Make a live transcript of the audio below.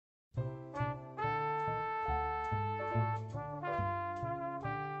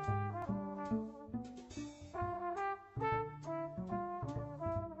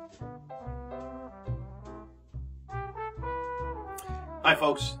Hi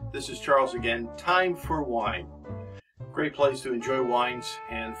folks, this is Charles again. Time for wine. Great place to enjoy wines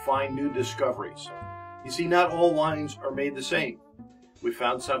and find new discoveries. You see, not all wines are made the same. We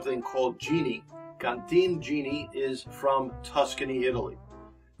found something called Gini. Gini is from Tuscany, Italy.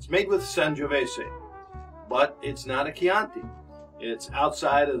 It's made with Sangiovese, but it's not a Chianti. It's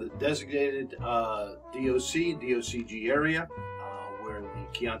outside of the designated DOCG area where the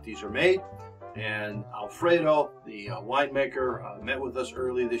Chiantis are made. And Alfredo, the winemaker, met with us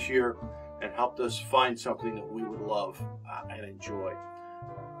early this year and helped us find something that we would love and enjoy.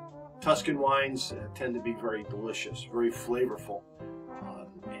 Tuscan wines tend to be very delicious, very flavorful.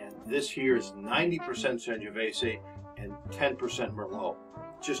 And this here is 90% Sangiovese and 10% Merlot.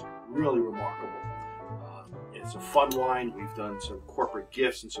 Just really remarkable. It's a fun wine. We've done some corporate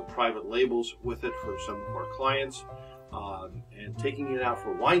gifts and some private labels with it for some of our clients. And taking it out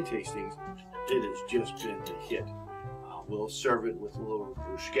for wine tastings, it has just been a hit. We'll serve it with a little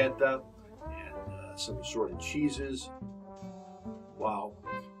bruschetta and some assorted cheeses. Wow.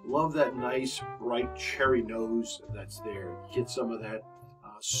 Love that nice, bright cherry nose that's there. Get some of that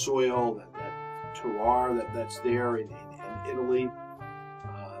soil, that terroir that's there in Italy.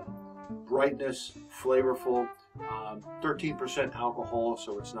 Brightness, flavorful, 13% alcohol,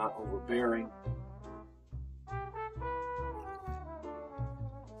 so it's not overbearing.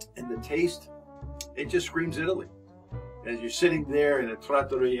 And the taste, it just screams Italy. As you're sitting there in a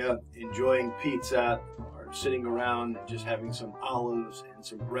trattoria enjoying pizza, or sitting around and just having some olives and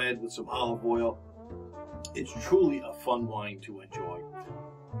some bread with some olive oil, it's truly a fun wine to enjoy.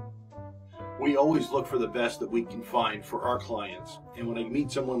 We always look for the best that we can find for our clients. And when I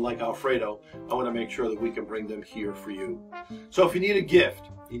meet someone like Alfredo, I want to make sure that we can bring them here for you. So if you need a gift,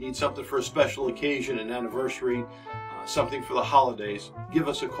 you need something for a special occasion, an anniversary, something for the holidays, give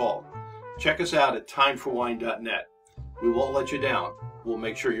us a call. Check us out at timeforwine.net. We won't let you down. We'll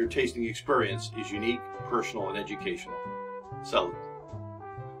make sure your tasting experience is unique, personal, and educational. Salud.